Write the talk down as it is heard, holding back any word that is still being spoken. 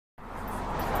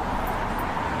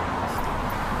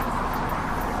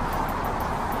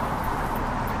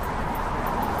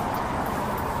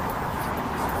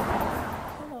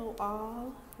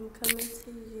all, I'm coming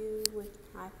to you with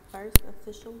my first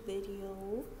official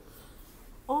video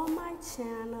on my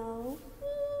channel.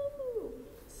 Woo!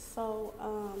 So,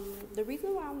 the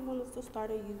reason why I wanted to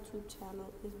start a YouTube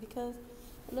channel is because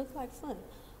it looks like fun.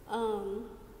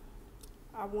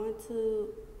 I want to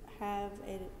have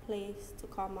a place to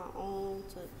call my own,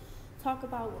 to talk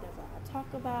about whatever I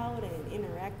talk about and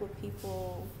interact with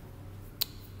people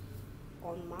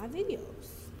on my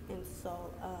videos. And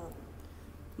so,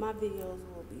 my videos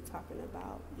will be talking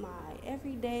about my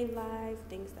everyday life,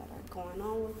 things that are going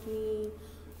on with me.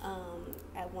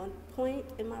 At one point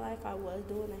in my life, I was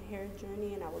doing a hair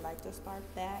journey, and I would like to start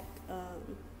back.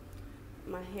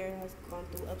 My hair has gone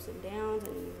through ups and downs,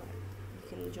 and you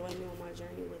can join me on my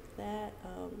journey with that.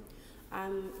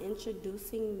 I'm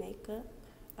introducing makeup.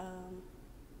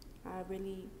 I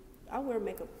wear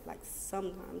makeup like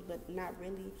sometimes, but not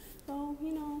really. So,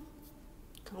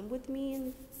 come with me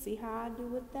and see how I do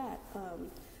with that.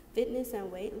 Fitness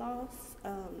and weight loss,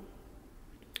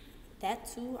 that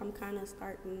too, I'm kind of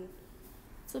starting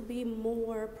to be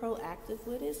more proactive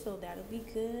with it, so that'll be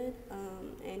good.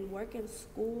 And work in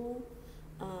school,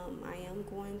 I am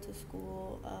going to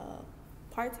school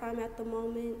part-time at the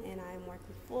moment, and I am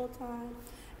working full-time.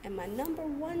 And my number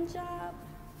one job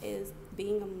is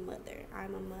being a mother.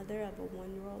 I'm a mother of a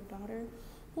 1-year-old daughter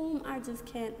whom I just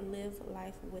can't live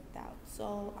life without.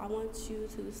 So I want you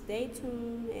to stay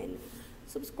tuned and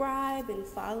subscribe and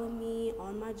follow me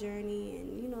on my journey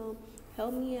and,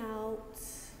 help me out.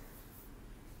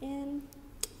 And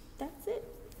that's it.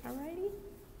 Alrighty.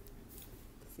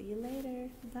 See you later.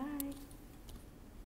 Bye.